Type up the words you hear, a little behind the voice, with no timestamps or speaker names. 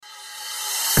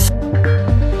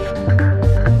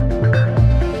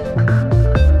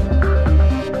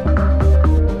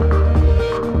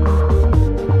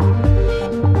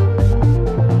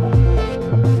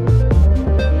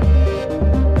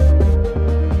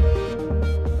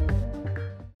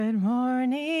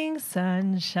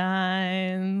sun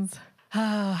shines.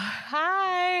 Oh,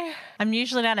 hi. I'm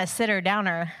usually not a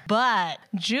sitter-downer, but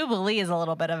Jubilee is a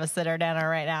little bit of a sitter-downer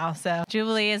right now. So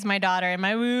Jubilee is my daughter in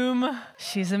my womb.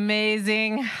 She's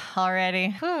amazing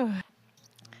already. Whew.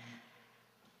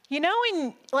 You know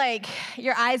when like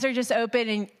your eyes are just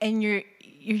open and you're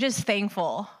just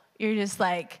thankful. You're just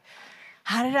like,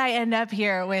 how did I end up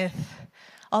here with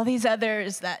all these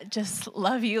others that just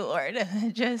love you, Lord,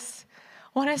 and just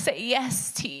want to say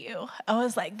yes to you? I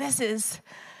was like, this is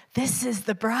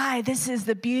the bride. This is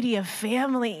the beauty of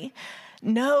family.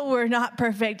 No, we're not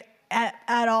perfect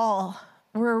at all.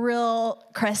 We're real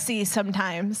crusty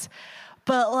sometimes.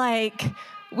 But like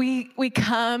we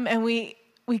come and we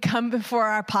come before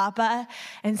our Papa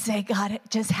and say, God,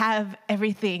 just have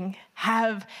everything.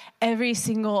 Have every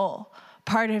single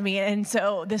part of me. And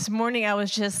so this morning I was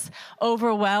just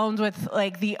overwhelmed with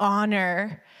like the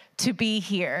honor to be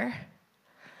here.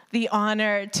 The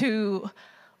honor to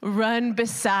run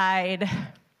beside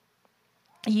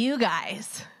you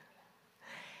guys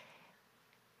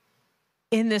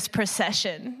in this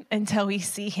procession until we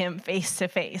see him face to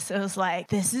face. It was like,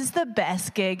 this is the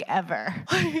best gig ever.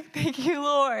 Thank you,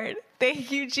 Lord.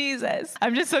 Thank you, Jesus.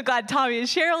 I'm just so glad Tommy and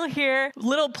Cheryl here.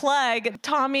 Little plug,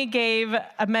 Tommy gave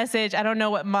a message. I don't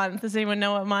know what month. Does anyone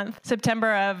know what month?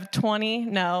 September of 20?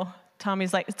 No.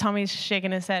 Tommy's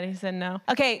shaking his head. He said no.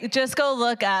 Okay, just go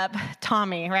look up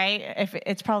Tommy, right? If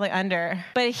it's probably under.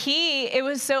 But it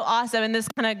was so awesome. And this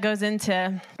kind of goes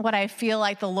into what I feel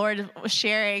like the Lord was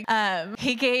sharing.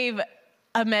 He gave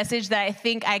a message that I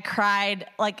think I cried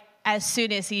like as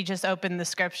soon as he just opened the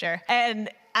scripture. And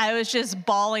I was just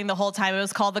bawling the whole time. It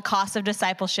was called The Cost of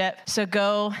Discipleship. So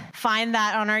go find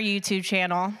that on our YouTube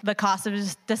channel, The Cost of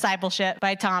Discipleship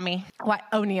by Tommy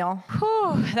O'Neill.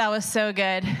 Whew, that was so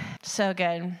good. So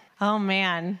good. Oh,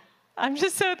 man. I'm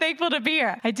just so thankful to be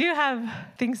here. I do have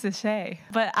things to say,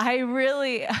 but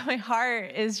my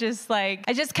heart is just like,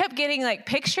 I just kept getting like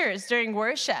pictures during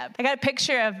worship. I got a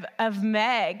picture of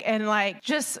Meg and like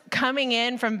just coming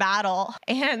in from battle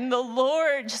and the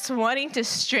Lord just wanting to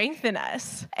strengthen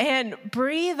us and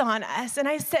breathe on us. And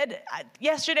I said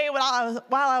yesterday while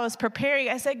I was preparing,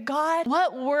 I said, God,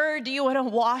 what word do you want to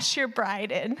wash your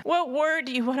bride in? What word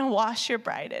do you want to wash your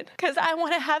bride in? Because I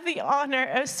want to have the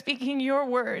honor of speaking your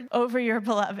word over your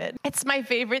beloved. It's my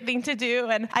favorite thing to do.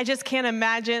 And I just can't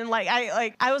imagine,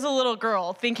 I was a little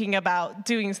girl thinking about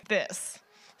doing this.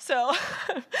 So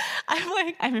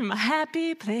I'm in my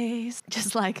happy place,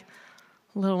 just like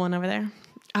a little one over there.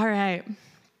 All right.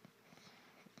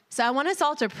 So I want us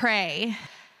all to pray.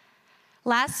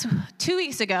 2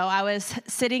 weeks ago, I was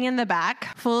sitting in the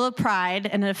back full of pride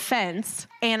and offense,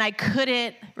 and I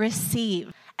couldn't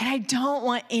receive. And I don't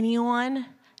want anyone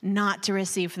not to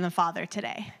receive from the Father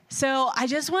today. So I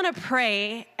just want to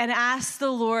pray and ask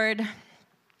the Lord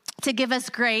to give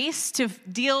us grace to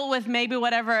deal with maybe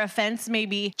whatever offense may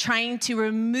be trying to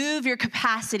remove your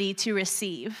capacity to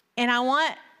receive. And I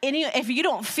want if you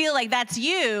don't feel like that's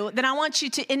you, then I want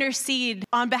you to intercede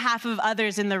on behalf of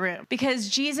others in the room, because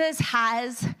Jesus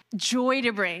has joy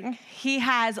to bring. He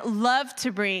has love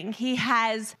to bring. He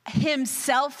has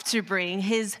himself to bring,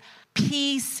 his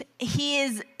peace. He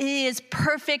is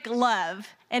perfect love,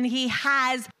 and he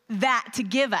has that to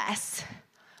give us,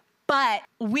 but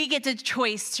we get the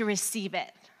choice to receive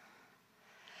it.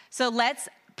 So let's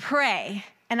pray.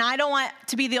 And I don't want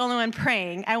to be the only one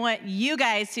praying. I want you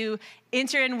guys to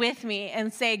enter in with me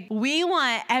and say, we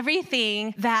want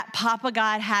everything that Papa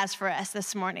God has for us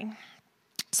this morning.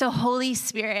 So Holy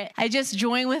Spirit, I just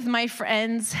join with my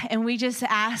friends and we just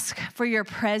ask for your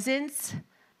presence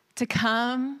to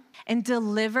come and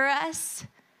deliver us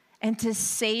and to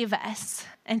save us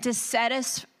and to set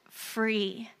us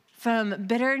free from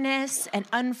bitterness and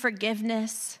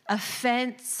unforgiveness,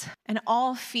 offense, and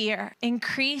all fear.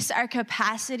 Increase our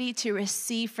capacity to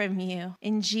receive from you.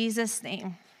 In Jesus'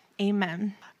 name,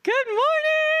 amen. Good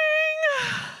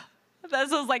morning.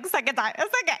 This was like second time.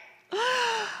 It's okay.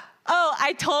 Oh,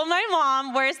 I told my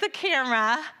mom, where's the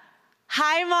camera?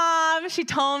 Hi, Mom. She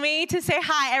told me to say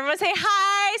hi. Everyone say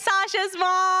hi, Sasha's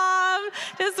mom.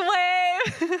 Just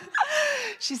wave.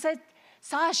 She said,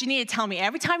 Sash, you need to tell me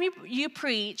every time you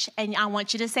preach, and I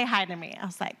want you to say hi to me. I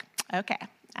was like, okay,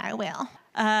 I will.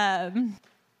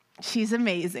 She's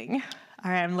amazing.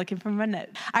 All right, I'm looking for my note.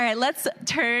 All right, let's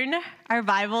turn our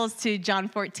Bibles to John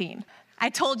 14. I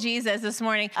told Jesus this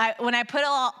morning, when I put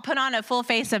on a full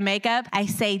face of makeup, I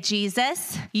say,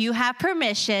 Jesus, you have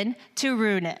permission to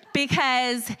ruin it.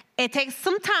 Because it takes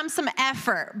sometimes some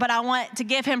effort, but I want to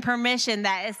give him permission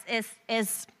that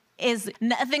is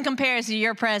nothing compares to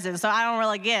your presence. So I don't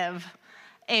really give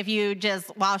if you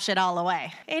just wash it all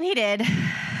away. And he did.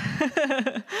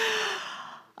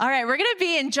 All right, we're going to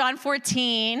be in John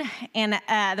 14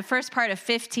 and the first part of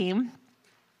 15.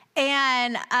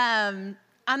 And I'm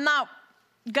not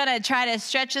going to try to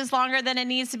stretch this longer than it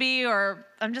needs to be, or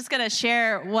I'm just going to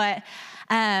share what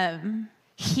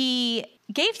he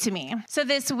gave to me. So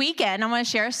this weekend, I want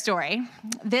to share a story.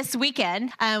 This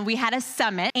weekend, we had a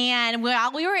summit, and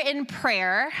while we were in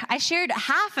prayer, I shared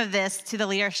half of this to the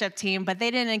leadership team, but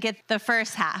they didn't get the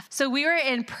first half. So we were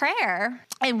in prayer,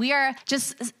 and we are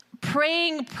just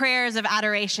praying prayers of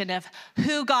adoration of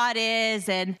who God is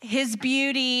and his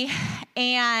beauty.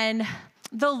 And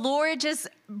the Lord just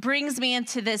brings me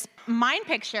into this mind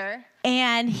picture,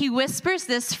 and he whispers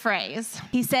this phrase.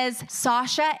 He says,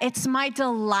 Sasha, it's my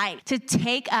delight to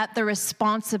take up the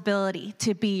responsibility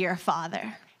to be your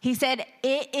father. He said,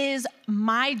 it is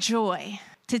my joy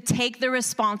to take the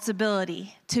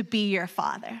responsibility to be your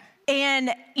father.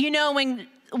 And you know,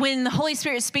 when the Holy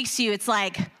Spirit speaks to you, it's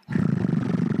like,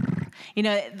 you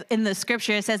know, in the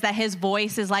scripture, it says that his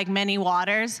voice is like many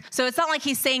waters. So it's not like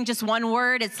he's saying just one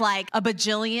word. It's like a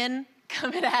bajillion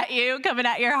coming at you, coming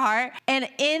at your heart. And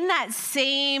in that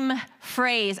same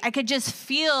phrase, I could just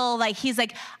feel like he's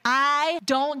like, I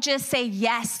don't just say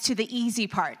yes to the easy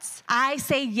parts. I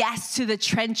say yes to the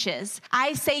trenches.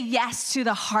 I say yes to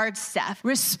the hard stuff.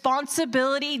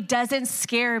 Responsibility doesn't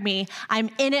scare me. I'm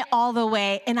in it all the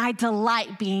way, and I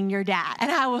delight being your dad.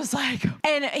 And I was like,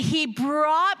 and he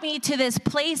brought me to this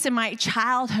place in my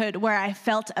childhood where I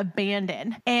felt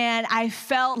abandoned. And I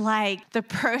felt like the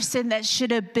person that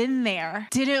should have been there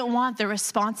didn't want the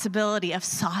responsibility of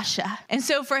Sasha. And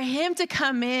so for him to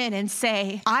come in and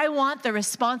say, I want the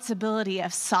responsibility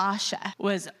of Sasha,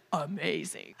 was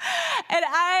amazing. And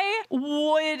I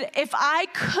would, if I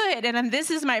could, and this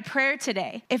is my prayer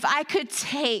today, if I could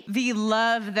take the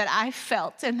love that I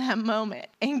felt in that moment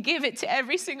and give it to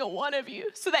every single one of you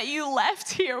so that you left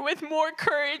here with more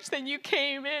courage than you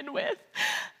came in with.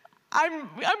 I'm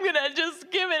gonna just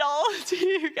give it all to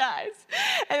you guys.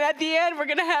 And at the end, we're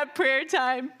gonna have prayer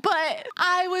time. But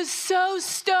I was so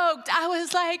stoked. I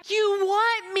was like, you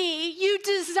want me, you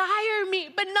desire me,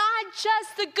 but not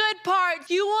just the good parts.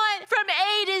 You want from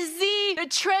A to Z, the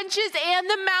trenches and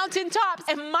the mountaintops.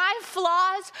 And my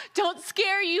flaws don't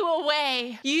scare you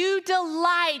away. You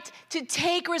delight to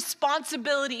take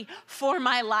responsibility for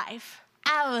my life.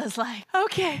 I was like,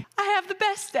 okay, I have the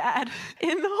best dad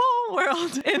in the whole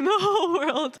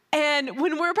world, And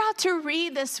when we're about to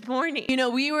read this morning, you know,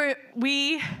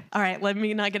 all right, let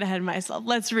me not get ahead of myself.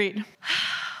 Let's read.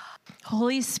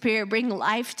 Holy Spirit, bring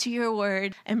life to your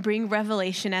word and bring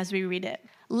revelation as we read it.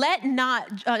 Let not,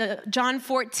 John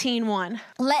 14:1,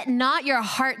 let not your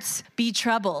hearts be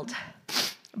troubled.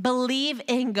 Believe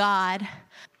in God.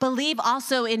 Believe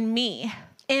also in me.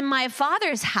 In my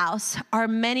Father's house are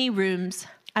many rooms.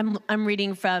 I'm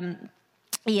reading from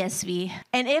ESV.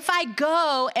 And if I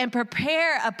go and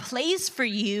prepare a place for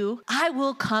you, I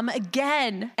will come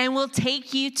again and will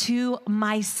take you to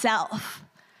myself.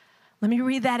 Let me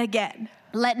read that again.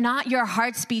 Let not your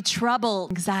hearts be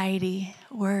troubled. Anxiety,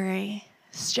 worry,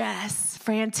 stress,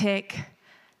 frantic,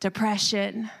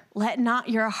 depression. Let not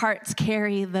your hearts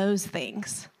carry those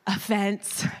things.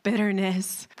 Offense,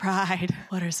 bitterness, pride.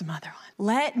 What are some other ones?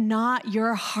 Let not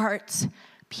your hearts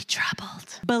be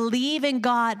troubled. Believe in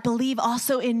God. Believe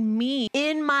also in me.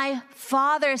 In my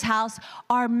Father's house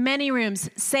are many rooms.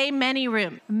 Say many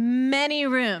rooms. Many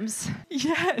rooms.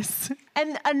 Yes.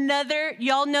 And another,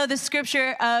 y'all know the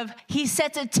scripture of, he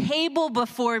sets a table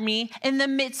before me in the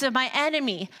midst of my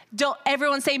enemy. Don't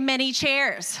everyone say many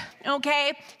chairs,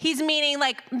 okay? He's meaning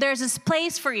like there's this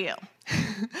place for you.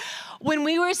 When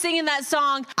we were singing that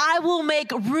song, I will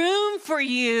make room for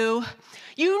you,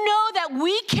 you know that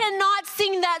we cannot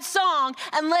sing that song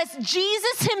unless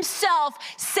Jesus himself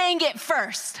sang it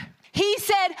first. He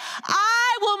said,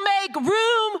 I will make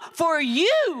room for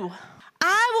you.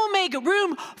 I will make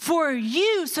room for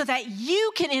you so that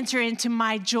you can enter into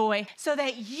my joy, so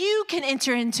that you can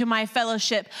enter into my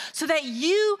fellowship, so that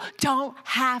you don't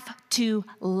have to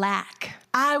lack.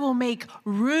 I will make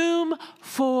room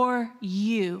for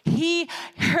you. He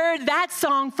heard that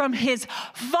song from his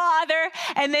Father,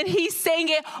 and then he sang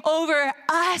it over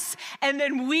us, and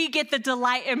then we get the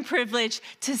delight and privilege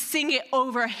to sing it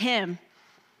over him.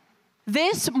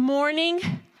 This morning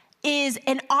is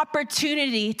an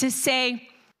opportunity to say,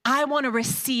 I want to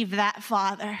receive that,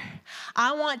 Father.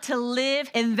 I want to live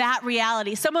in that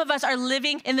reality. Some of us are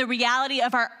living in the reality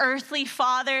of our earthly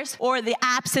fathers or the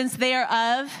absence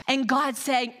thereof. And God's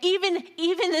saying, even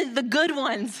in the good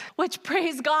ones, which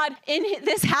praise God, in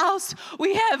this house,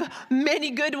 we have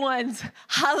many good ones.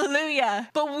 Hallelujah.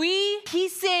 But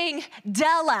he's saying,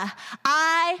 Della,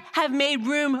 I have made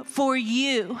room for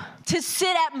you to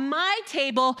sit at my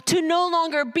table, to no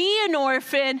longer be an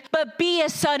orphan, but be a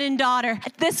son and daughter.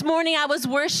 This morning I was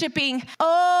worshiping.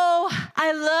 Oh,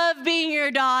 I love being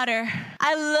your daughter.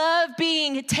 I love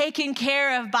being taken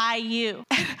care of by you.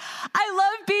 I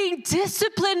love being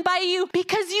disciplined by you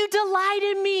because you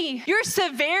delight in me. Your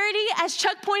severity, as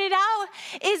Chuck pointed out,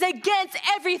 is against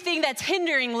everything that's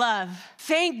hindering love.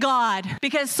 Thank God,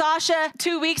 because Sasha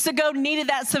 2 weeks ago needed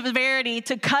that severity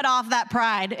to cut off that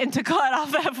pride and to cut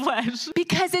off that flesh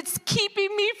because it's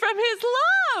keeping me from his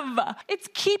love. It's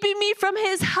keeping me from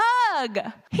his hug.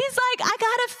 He's like, I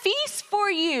got a feast for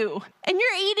you and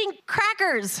you're eating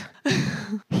crackers.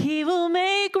 He will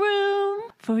make room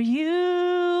for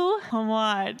you. Come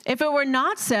on. If it were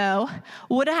not so,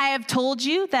 would I have told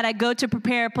you that I go to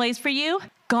prepare a place for you?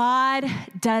 God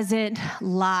doesn't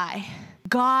lie.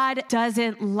 God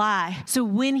doesn't lie. So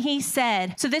when he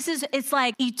said, it's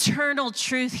like eternal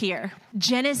truth here.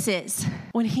 Genesis,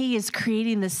 when he is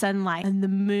creating the sunlight and the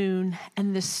moon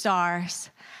and the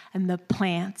stars and the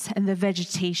plants and the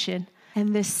vegetation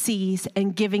and the seas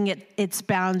and giving it its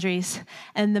boundaries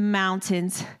and the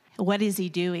mountains, what is he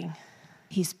doing?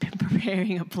 He's been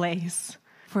preparing a place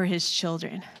for his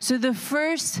children. So the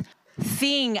first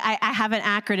thing, I have an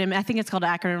acronym. I think it's called an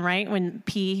acronym, right? When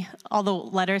P, all the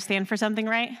letters stand for something,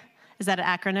 right? Is that an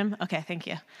acronym? Okay, thank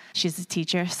you. She's a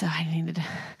teacher, so I needed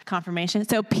confirmation.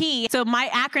 So P, so my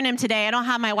acronym today, I don't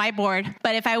have my whiteboard,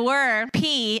 but if I were,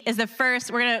 P is the first,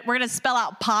 we're gonna spell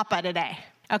out Papa today,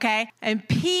 okay? And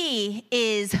P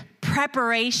is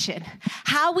preparation.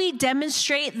 How we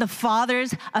demonstrate the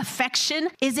Father's affection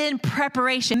is in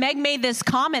preparation. Meg made this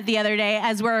comment the other day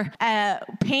as we're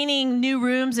painting new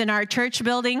rooms in our church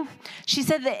building. She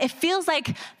said that it feels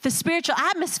like the spiritual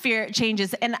atmosphere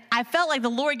changes. And I felt like the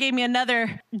Lord gave me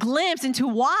another glimpse into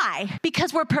why.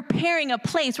 Because we're preparing a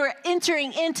place. We're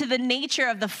entering into the nature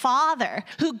of the Father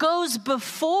who goes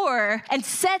before and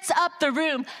sets up the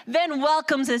room, then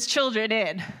welcomes his children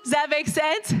in. Does that make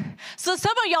sense? So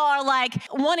some of y'all are like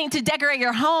wanting to decorate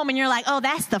your home and you're like, oh,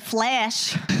 that's the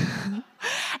flesh.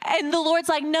 And the Lord's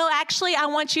like, no, actually, I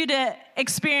want you to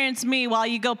experience me while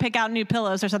you go pick out new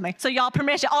pillows or something. So y'all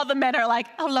permission, all the men are like,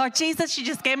 oh, Lord Jesus, she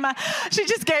just gave my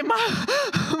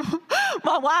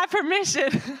wife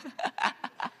permission.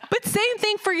 But same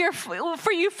thing for you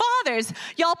fathers.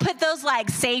 Y'all put those like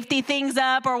safety things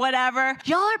up or whatever.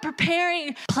 Y'all are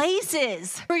preparing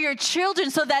places for your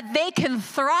children so that they can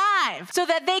thrive, so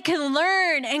that they can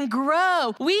learn and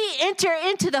grow. We enter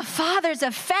into the Father's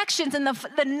affections and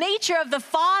the nature of the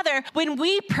Father when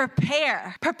we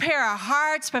prepare our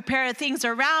hearts, prepare the things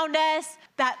around us.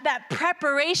 That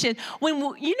preparation,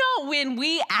 when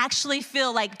we actually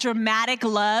feel like dramatic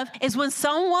love is when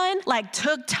someone like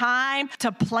took time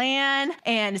to plan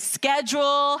and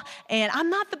schedule. And I'm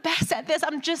not the best at this.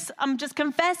 I'm just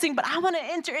confessing, but I want to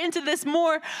enter into this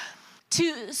more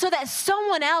so that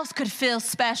someone else could feel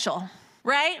special,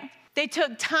 right? They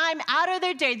took time out of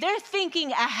their day. They're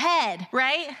thinking ahead,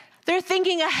 right? They're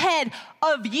thinking ahead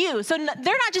of you. So they're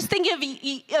not just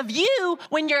thinking of you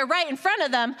when you're right in front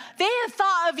of them. They have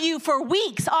thought of you for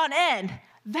weeks on end.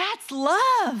 That's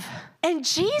love. And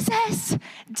Jesus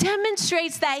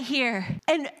demonstrates that here.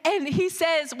 And he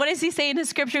says, what does he say in his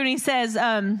scripture when he says,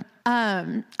 I'm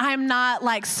not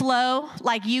like slow,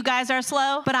 like you guys are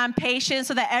slow, but I'm patient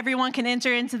so that everyone can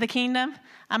enter into the kingdom?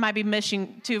 I might be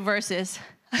missing 2 verses.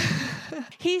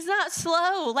 He's not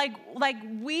slow like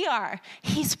we are.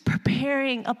 He's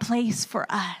preparing a place for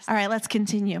us. All right, let's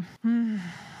continue.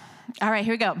 All right,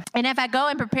 here we go. And if I go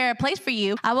and prepare a place for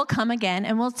you, I will come again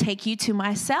and will take you to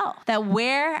myself, that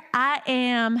where I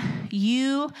am,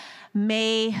 you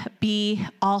may be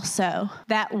also.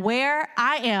 That where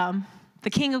I am, the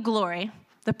King of glory,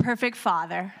 the perfect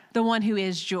Father, the one who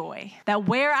is joy, that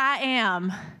where I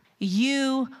am,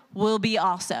 you will be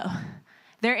also.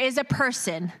 There is a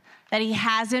person that he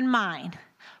has in mind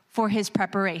for his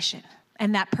preparation,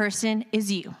 and that person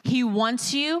is you. He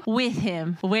wants you with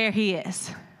him where he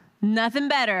is. Nothing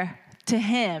better to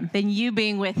him than you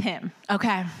being with him.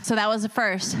 Okay, so that was the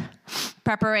first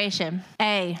preparation.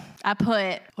 A, I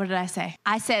put, what did I say?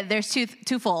 I said there's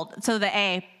twofold. So the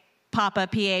A, Papa,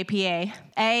 P-A-P-A.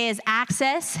 A is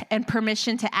access and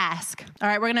permission to ask. All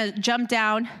right, we're going to jump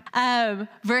down.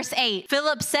 Verse 8,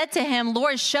 Philip said to him,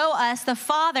 Lord, show us the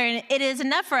Father, and it is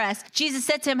enough for us. Jesus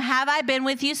said to him, have I been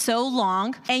with you so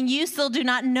long, and you still do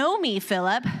not know me,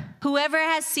 Philip? Whoever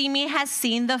has seen me has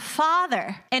seen the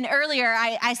Father. And earlier,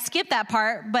 I skipped that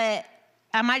part, but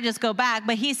I might just go back.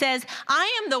 But he says,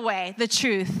 I am the way, the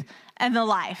truth, and the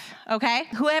life, okay?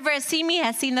 Whoever has seen me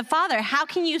has seen the Father. How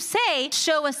can you say,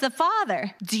 show us the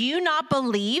Father? Do you not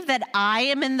believe that I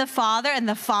am in the Father and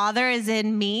the Father is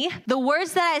in me? The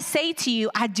words that I say to you,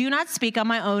 I do not speak on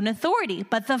my own authority,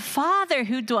 but the Father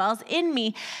who dwells in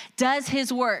me does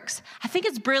his works. I think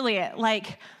it's brilliant.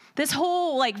 Like, this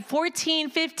whole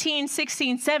 14, 15,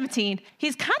 16, 17,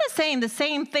 he's kind of saying the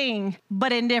same thing,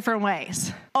 but in different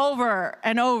ways, over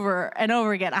and over and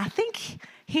over again. I think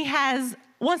he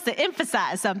wants to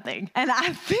emphasize something. And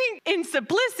I think in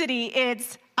simplicity,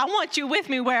 it's, I want you with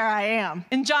me where I am.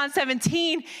 In John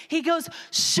 17, he goes,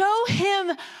 show him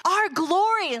our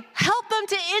glory. Help them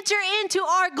to enter into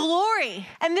our glory.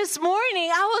 And this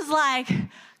morning, I was like,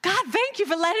 God, thank you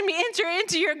for letting me enter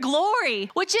into your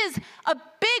glory, which is a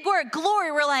big word,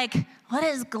 glory. We're like, what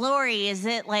is glory? Is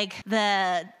it like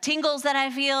the tingles that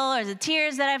I feel or the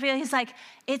tears that I feel? He's like,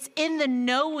 it's in the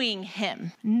knowing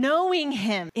him. Knowing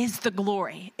him is the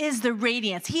glory, is the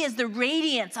radiance. He is the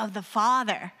radiance of the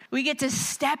Father. We get to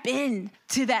step in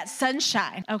to that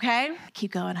sunshine, okay?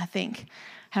 Keep going, I think.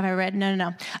 Have I read?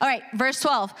 No. All right, verse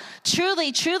 12.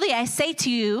 Truly, truly, I say to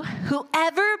you,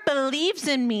 whoever believes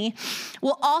in me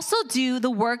will also do the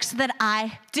works that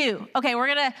I do. Okay, we're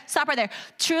going to stop right there.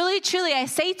 Truly, truly, I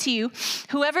say to you,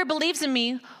 whoever believes in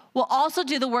me will also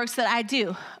do the works that I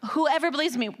do. Whoever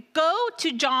believes in me. Go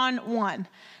to John 1.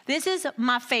 This is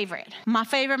my favorite. One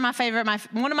of my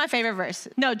favorite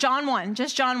verses. No, John 1,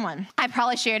 just John 1. I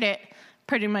probably shared it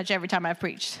pretty much every time I've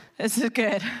preached. This is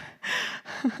good.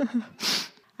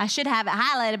 I should have it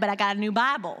highlighted, but I got a new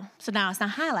Bible. So now it's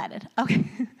not highlighted. Okay.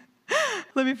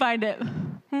 Let me find it.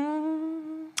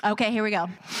 Okay, here we go.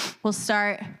 We'll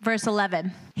start verse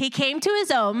 11. He came to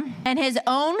his own, and his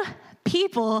own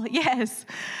people,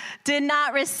 did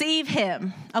not receive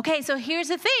him. Okay, so here's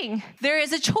the thing. There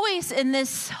is a choice in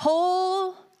this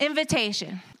whole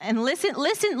invitation. And listen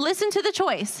to the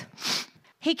choice.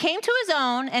 He came to his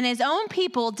own, and his own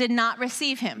people did not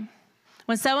receive him.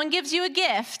 When someone gives you a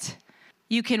gift,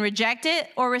 you can reject it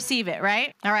or receive it,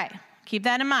 right? All right, keep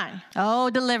that in mind. Oh,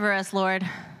 deliver us, Lord.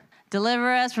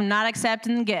 Deliver us from not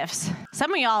accepting gifts.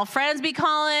 Some of y'all friends be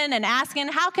calling and asking,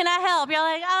 how can I help? You're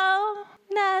like, oh,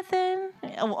 nothing.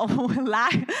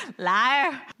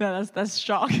 Liar. No, that's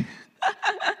strong.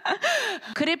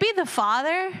 Could it be the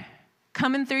Father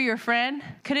coming through your friend?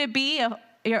 Could it be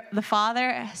the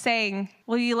Father saying,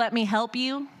 will you let me help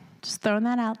you? Just throwing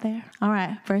that out there. All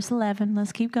right, verse 11.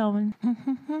 Let's keep going.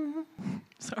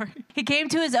 Sorry. He came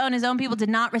to his own people did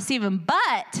not receive him.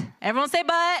 But, everyone say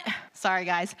but. Sorry,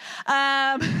 guys.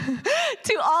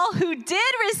 To all who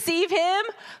did receive him,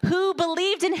 who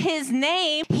believed in his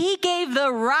name, he gave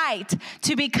the right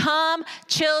to become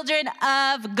children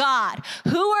of God,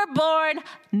 who were born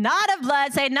not of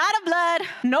blood, say not of blood,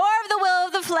 nor of the will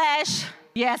of the flesh.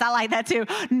 Yes, I like that too.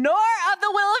 Nor of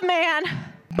the will of man,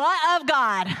 but of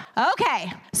God.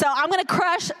 Okay, so I'm going to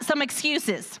crush some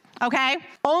excuses, okay?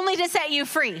 Only to set you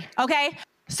free, okay?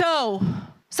 So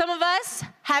some of us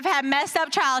have had messed up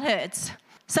childhoods.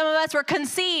 Some of us were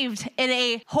conceived in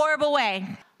a horrible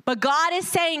way. But God is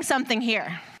saying something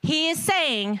here. He is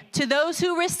saying to those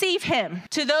who receive him,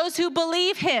 to those who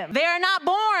believe him, they are not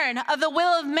born of the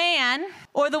will of man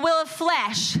or the will of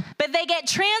flesh, but they get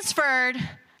transferred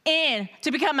in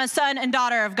to become a son and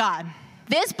daughter of God.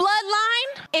 This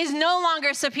bloodline is no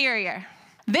longer superior.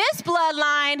 This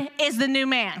bloodline is the new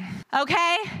man,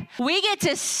 okay? We get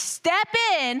to step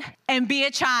in and be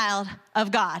a child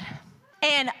of God.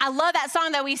 And I love that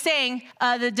song that we sang,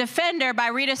 The Defender by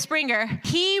Rita Springer.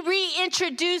 He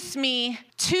reintroduced me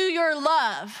to your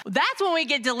love. That's when we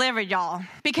get delivered, y'all.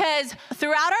 Because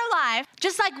throughout our life,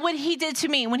 just like what he did to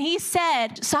me, when he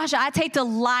said, Sasha, I take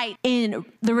delight in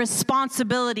the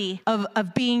responsibility of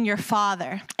being your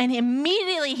father. And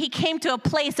immediately he came to a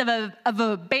place of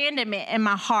abandonment in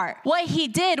my heart. What he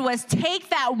did was take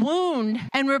that wound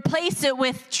and replace it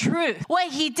with truth.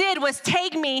 What he did was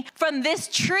take me from this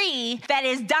tree that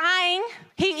is dying.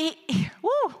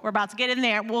 We're about to get in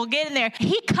there. We'll get in there.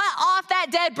 He cut off that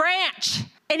dead branch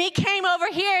And he came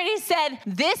over here and he said,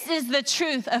 this is the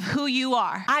truth of who you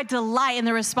are. I delight in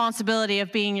the responsibility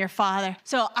of being your father.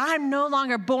 So I'm no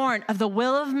longer born of the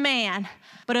will of man,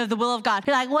 but of the will of God.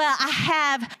 You're like, well, I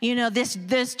have,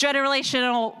 this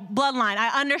generational bloodline.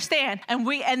 I understand.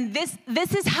 And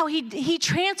this is how he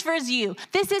transfers you.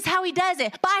 This is how he does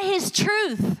it. By his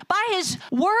truth, by his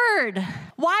word.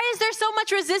 Why is there so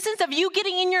much resistance of you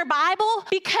getting in your Bible?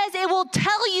 Because it will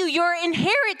tell you your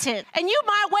inheritance. And you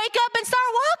might wake up and start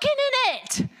walking in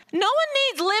it. No one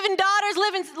needs living daughters,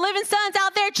 living sons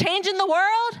out there changing the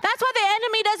world. That's what the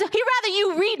enemy does. He'd rather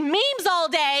you read memes all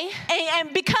day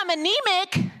and become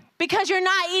anemic because you're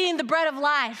not eating the bread of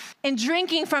life and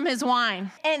drinking from his wine.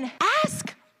 And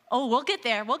ask. Oh, we'll get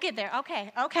there.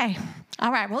 Okay.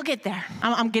 All right, we'll get there.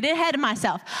 I'm getting ahead of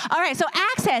myself. All right, so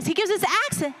access. He gives us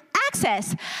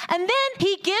access. And then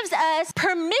he gives us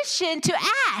permission to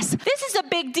ask. This is a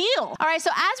big deal. All right, so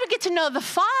as we get to know the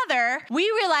Father, we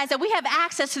realize that we have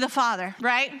access to the Father,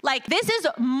 right? Like, this is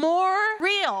more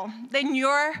real than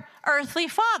your earthly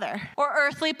father or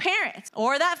earthly parents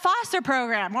or that foster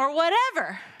program or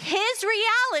whatever. His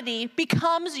reality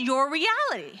becomes your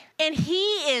reality. And he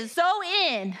is so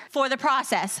in for the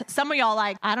process. Some of y'all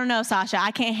like, I don't know, Sasha, I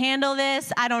can't handle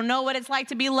this. I don't know what it's like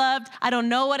to be loved. I don't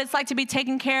know what it's like to be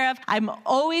taken care of. I'm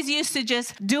always used to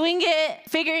just doing it,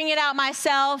 figuring it out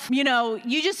myself. You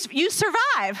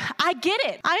survive. I get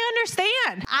it. I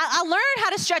understand. I learned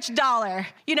how to stretch a dollar.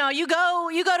 You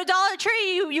go to Dollar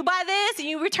Tree, you buy this and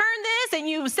you return this and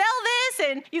you sell this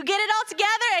and you get it all together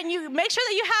and you make sure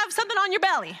that you have something on your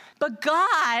belly. But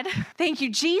God, thank you,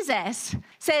 Jesus,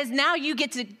 says now you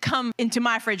get to come into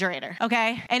my refrigerator,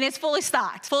 okay? And it's fully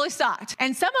stocked.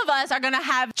 And some of us are gonna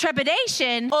have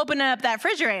trepidation opening up that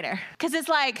refrigerator because it's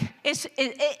like,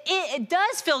 it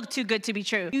does feel too good to be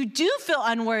true. You do feel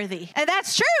unworthy, and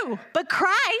that's true, but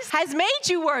Christ has made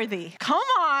you worthy. Come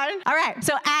on. All right,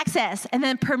 so access and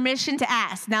then permission to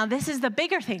ask. Now, this is the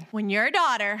bigger thing. When you're a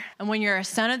daughter and when you're a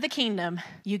son of the kingdom,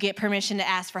 you get permission to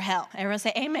ask for help. Everyone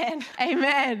say amen.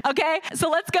 Amen. Okay, so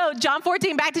let's go. John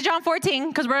 14, back to John 14,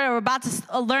 because we're about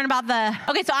to learn about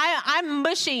okay, so I'm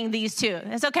mushing these two.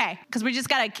 It's okay, because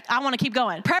I want to keep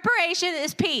going. Preparation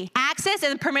is P. Access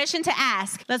and permission to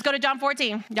ask. Let's go to John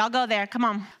 14. Y'all go there. Come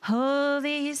on.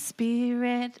 Holy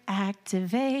Spirit,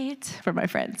 activate. For my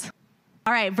friends.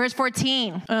 All right, verse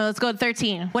 14. Let's go to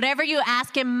 13. Whatever you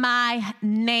ask in my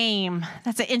name.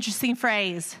 That's an interesting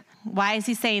phrase. Why is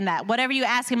he saying that? Whatever you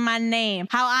ask in my name.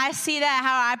 How I see that,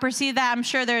 how I perceive that, I'm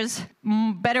sure there's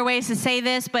better ways to say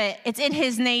this, but it's in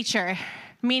his nature,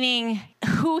 meaning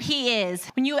who he is.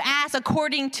 When you ask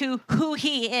according to who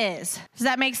he is. Does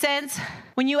that make sense?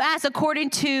 When you ask according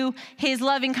to his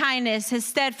loving kindness, his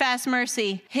steadfast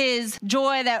mercy, his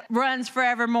joy that runs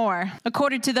forevermore,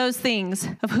 according to those things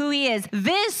of who he is,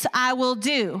 this I will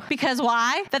do. Because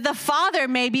why? That the Father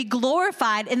may be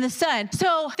glorified in the Son.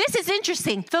 So this is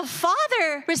interesting. The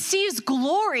Father receives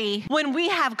glory when we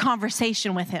have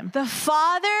conversation with him. The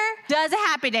Father does a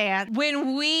happy dance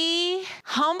when we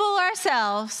humble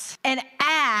ourselves and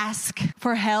ask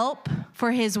for help,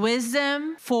 for his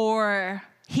wisdom, for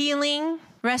healing,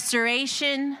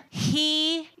 restoration.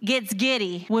 He gets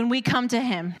giddy when we come to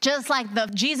him, just like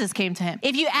Jesus came to him.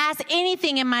 If you ask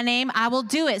anything in my name, I will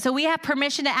do it. So we have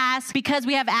permission to ask because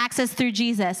we have access through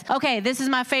Jesus. Okay, this is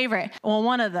my favorite. Well,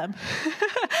 one of them.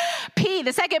 P,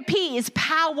 the second P is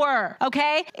power,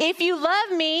 okay? If you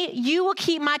love me, you will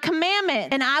keep my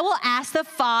commandment, and I will ask the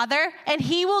Father, and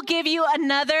he will give you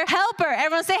another helper.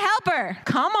 Everyone say helper.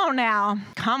 Come on now.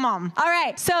 Come on. All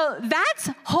right, so that's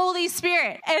Holy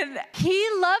Spirit, and he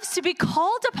loves to be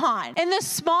called upon in the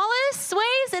smallest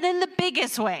ways and in the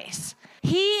biggest ways.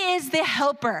 He is the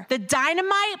helper, the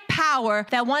dynamite power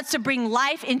that wants to bring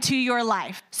life into your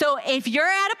life. So if you're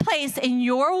at a place in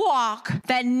your walk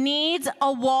that needs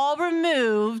a wall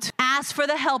removed, ask for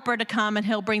the helper to come and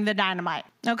he'll bring the dynamite.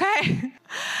 Okay?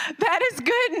 That is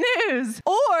good news.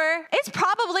 Or it's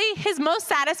probably his most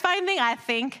satisfying thing, I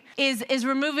think, is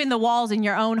removing the walls in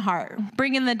your own heart,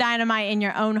 bringing the dynamite in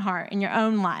your own heart, in your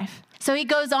own life. So he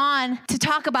goes on to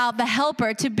talk about the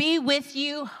helper to be with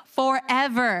you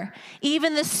forever,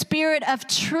 even the Spirit of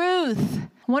truth.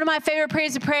 One of my favorite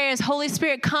prayers to pray is, Holy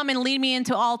Spirit, come and lead me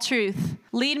into all truth.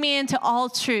 Lead me into all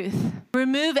truth.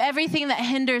 Remove everything that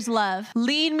hinders love.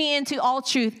 Lead me into all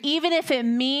truth, even if it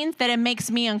means that it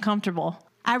makes me uncomfortable.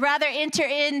 I'd rather enter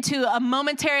into a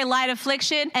momentary light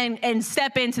affliction and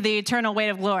step into the eternal weight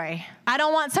of glory. I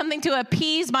don't want something to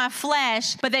appease my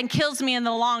flesh, but then kills me in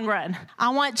the long run. I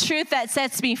want truth that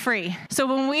sets me free. So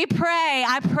when we pray,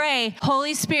 I pray,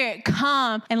 Holy Spirit,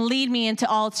 come and lead me into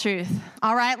all truth.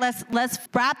 All right, let's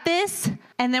wrap this,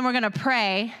 and then we're going to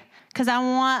pray. because I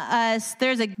want us,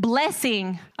 there's a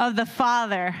blessing of the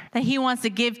Father that he wants to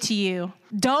give to you.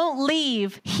 Don't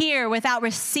leave here without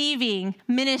receiving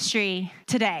ministry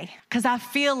today, because I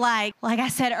feel like I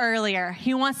said earlier,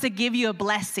 he wants to give you a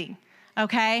blessing,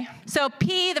 okay? So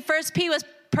the first P was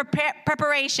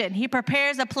preparation. He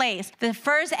prepares a place. The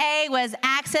first A was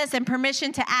access and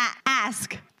permission to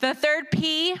ask. The third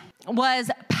P was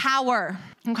power,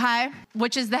 okay?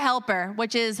 Which is the helper,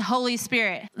 which is Holy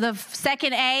Spirit. The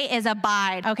second A is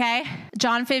abide, okay?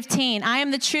 John 15, I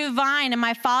am the true vine and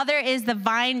my Father is the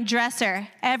vine dresser.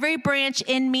 Every branch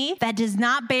in me that does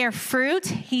not bear fruit,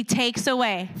 he takes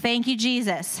away. Thank you,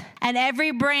 Jesus. And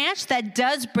every branch that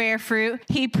does bear fruit,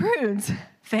 he prunes.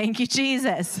 Thank you,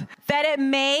 Jesus. That it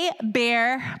may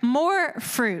bear more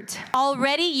fruit.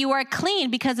 Already you are clean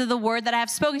because of the word that I have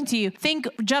spoken to you.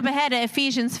 Jump ahead to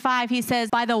Ephesians 5. He says,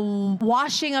 by the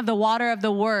washing of the water of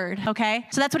the word, okay?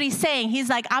 So that's what he's saying. He's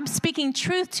like, I'm speaking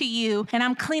truth to you and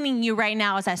I'm cleaning you right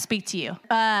now as I speak to you.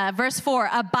 Verse 4,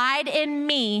 abide in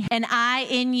me and I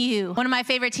in you. One of my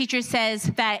favorite teachers says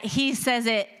that he says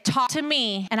it, talk to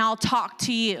me and I'll talk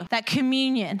to you. That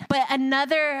communion. But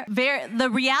the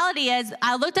reality is,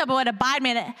 I looked up what abide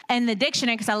meant in the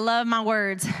dictionary because I love my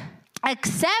words.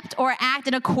 Accept or act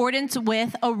in accordance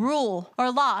with a rule or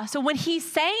law. So when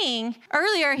he's saying,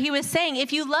 earlier he was saying,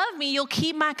 if you love me, you'll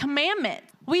keep my commandment.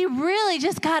 We really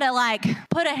just gotta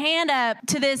put a hand up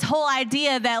to this whole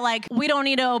idea that we don't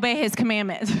need to obey his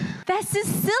commandments. That's just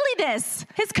silliness.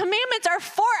 His commandments are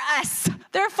for us.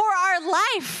 They're for our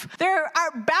life. They're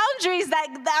our boundaries that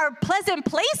are pleasant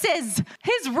places.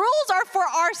 His rules are for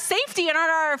our safety and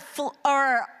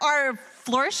our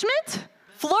flourishment.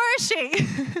 Flourishing.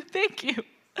 Thank you.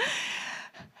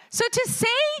 So to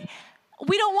say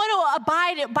we don't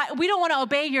want to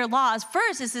obey your laws,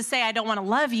 first is to say I don't want to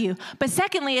love you. But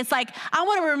secondly, it's I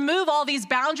want to remove all these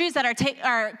boundaries that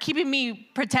are keeping me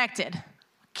protected,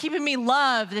 keeping me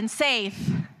loved and safe.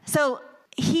 So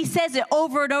he says it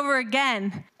over and over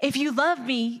again. If you love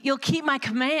me, you'll keep my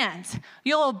commands.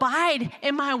 You'll abide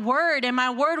in my word, and my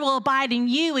word will abide in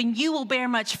you, and you will bear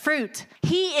much fruit.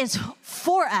 He is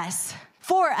for us.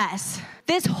 For us.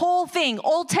 This whole thing,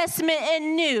 Old Testament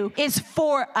and New, is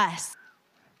for us.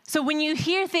 So when you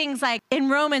hear things like in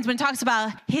Romans, when it talks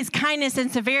about his kindness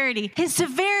and severity, his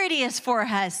severity is for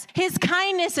us. His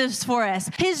kindness is for us.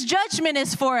 His judgment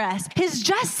is for us. His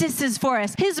justice is for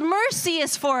us. His mercy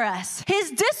is for us.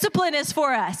 His discipline is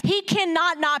for us. He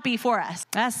cannot not be for us.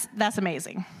 That's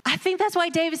amazing. I think that's why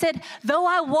David said, though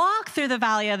I walk through the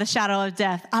valley of the shadow of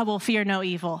death, I will fear no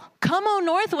evil. Come, O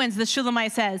north winds, the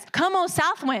Shulamite says. Come, O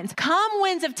south winds. Come,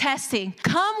 winds of testing.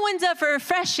 Come, winds of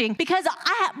refreshing. Because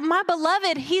my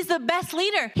beloved, he's the best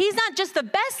leader. He's not just the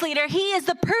best leader. He is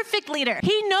the perfect leader.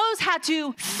 He knows how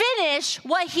to finish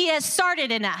what he has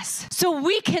started in us so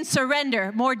we can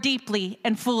surrender more deeply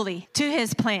and fully to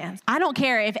his plans. I don't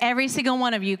care if every single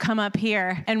one of you come up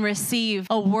here and receive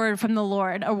a word from the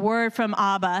Lord, a word from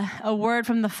Abba, a word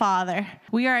from the Father.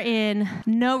 We are in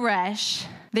no rush.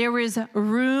 There is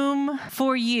room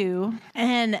for you,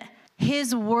 and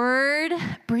his word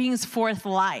brings forth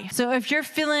life. So if you're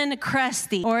feeling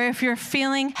crusty or if you're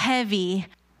feeling heavy,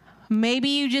 maybe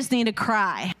you just need to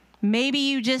cry. Maybe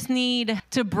you just need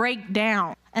to break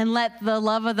down and let the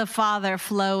love of the Father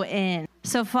flow in.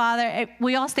 So Father,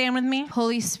 we all stand with me?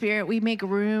 Holy Spirit, we make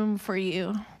room for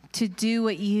you to do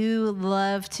what you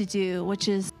love to do, which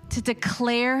is to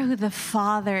declare who the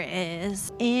Father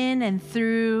is in and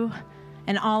through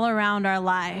and all around our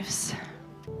lives.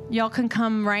 Y'all can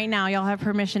come right now. Y'all have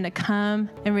permission to come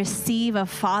and receive a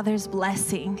father's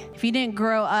blessing. If you didn't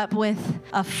grow up with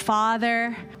a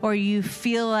father, or you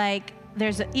feel like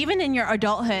even in your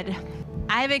adulthood,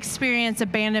 I've experienced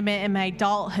abandonment in my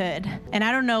adulthood, and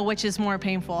I don't know which is more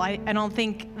painful. I don't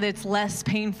think it's less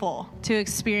painful to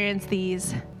experience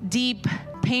these deep,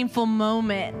 painful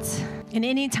moments in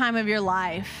any time of your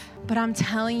life. But I'm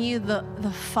telling you,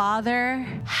 the Father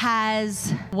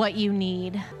has what you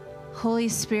need. Holy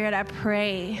Spirit, I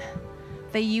pray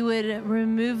that you would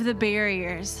remove the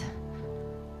barriers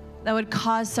that would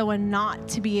cause someone not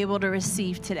to be able to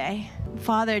receive today.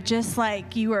 Father, just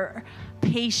like you were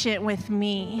patient with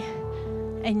me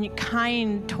and you're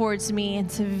kind towards me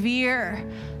and severe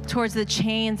towards the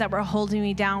chains that were holding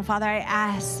me down, Father, I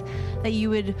ask that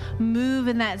you would move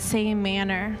in that same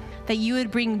manner, that you would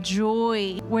bring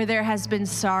joy where there has been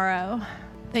sorrow,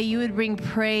 that you would bring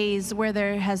praise where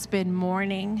there has been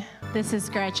mourning. This is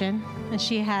Gretchen, and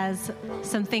she has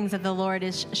some things that the Lord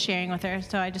is sharing with her,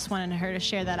 so I just wanted her to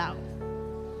share that out.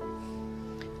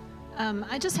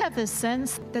 I just have this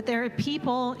sense that there are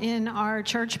people in our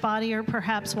church body or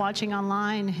perhaps watching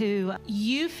online who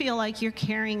you feel like you're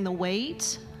carrying the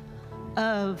weight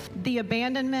of the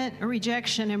abandonment,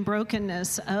 rejection, and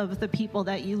brokenness of the people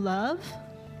that you love,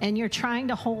 and you're trying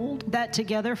to hold that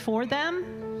together for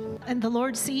them. And the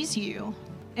Lord sees you,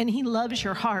 and He loves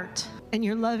your heart, and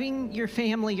you're loving your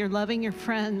family, you're loving your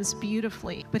friends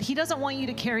beautifully. But He doesn't want you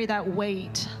to carry that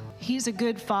weight. He's a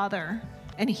good Father.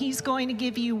 And He's going to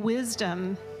give you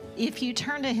wisdom. If you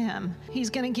turn to Him, He's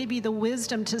going to give you the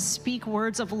wisdom to speak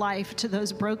words of life to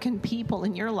those broken people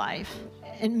in your life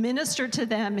and minister to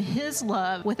them His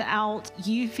love without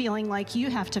you feeling like you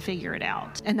have to figure it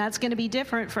out. And that's going to be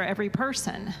different for every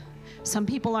person. Some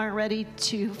people aren't ready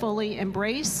to fully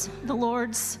embrace the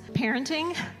Lord's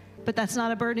parenting, but that's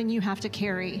not a burden you have to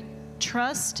carry.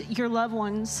 Trust your loved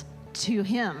ones to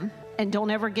Him. And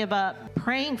don't ever give up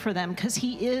praying for them, because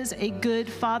He is a good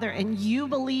Father. And you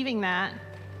believing that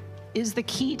is the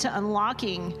key to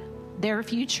unlocking their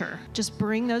future. Just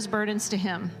bring those burdens to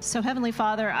Him. So Heavenly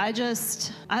Father, I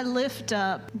lift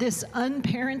up this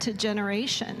unparented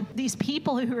generation, these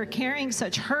people who are carrying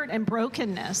such hurt and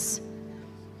brokenness,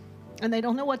 and they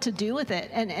don't know what to do with it.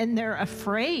 And they're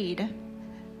afraid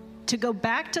to go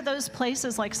back to those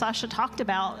places like Sasha talked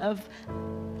about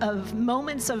of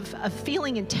moments of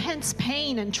feeling intense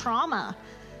pain and trauma,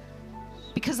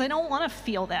 because they don't want to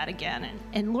feel that again.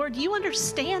 And Lord, you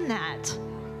understand that.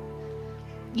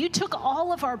 You took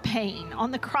all of our pain on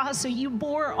the cross, so you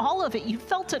bore all of it. You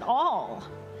felt it all.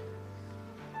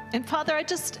 And Father, I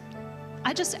just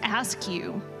ask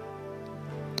you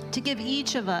to give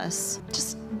each of us,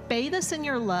 just bathe us in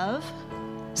your love,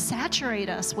 saturate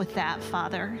us with that,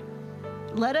 Father.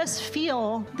 Let us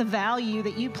feel the value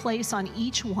that you place on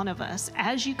each one of us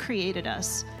as you created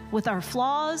us, with our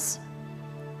flaws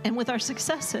and with our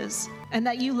successes, and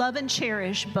that you love and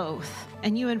cherish both.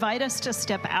 And you invite us to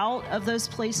step out of those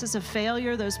places of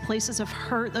failure, those places of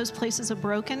hurt, those places of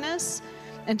brokenness,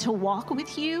 and to walk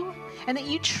with you, and that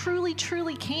you truly,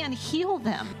 truly can heal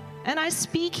them. And I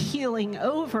speak healing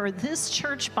over this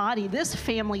church body, this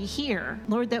family here,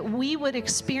 Lord, that we would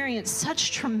experience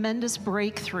such tremendous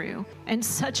breakthrough and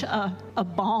such a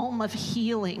balm of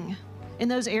healing in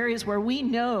those areas where we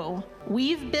know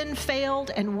we've been failed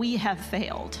and we have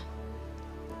failed,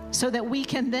 so that we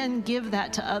can then give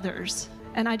that to others.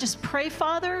 And I just pray,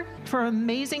 Father, for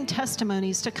amazing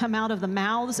testimonies to come out of the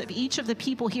mouths of each of the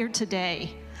people here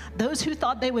today. Those who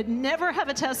thought they would never have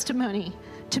a testimony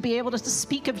to be able to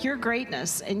speak of your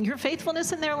greatness and your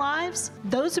faithfulness in their lives,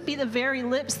 those would be the very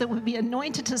lips that would be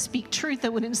anointed to speak truth,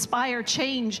 that would inspire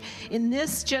change in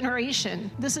this generation.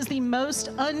 This is the most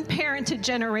unparented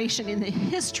generation in the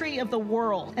history of the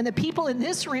world. And the people in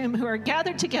this room who are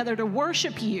gathered together to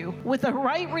worship you with a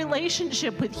right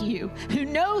relationship with you, who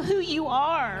know who you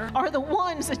are the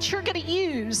ones that you're going to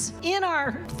use in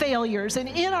our failures and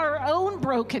in our own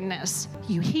brokenness.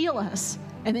 You heal us,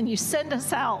 and then you send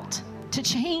us out to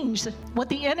change what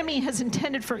the enemy has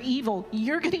intended for evil,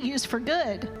 you're going to use for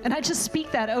good. And I just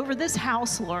speak that over this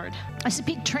house, Lord. I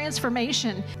speak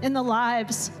transformation in the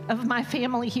lives of my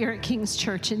family here at King's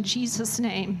Church in Jesus'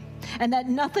 name. And that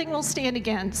nothing will stand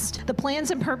against the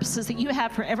plans and purposes that you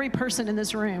have for every person in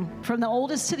this room, from the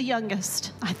oldest to the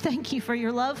youngest. I thank you for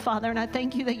your love, Father, and I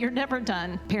thank you that you're never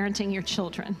done parenting your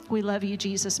children. We love you,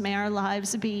 Jesus. May our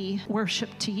lives be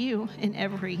worship to you in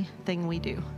everything we do.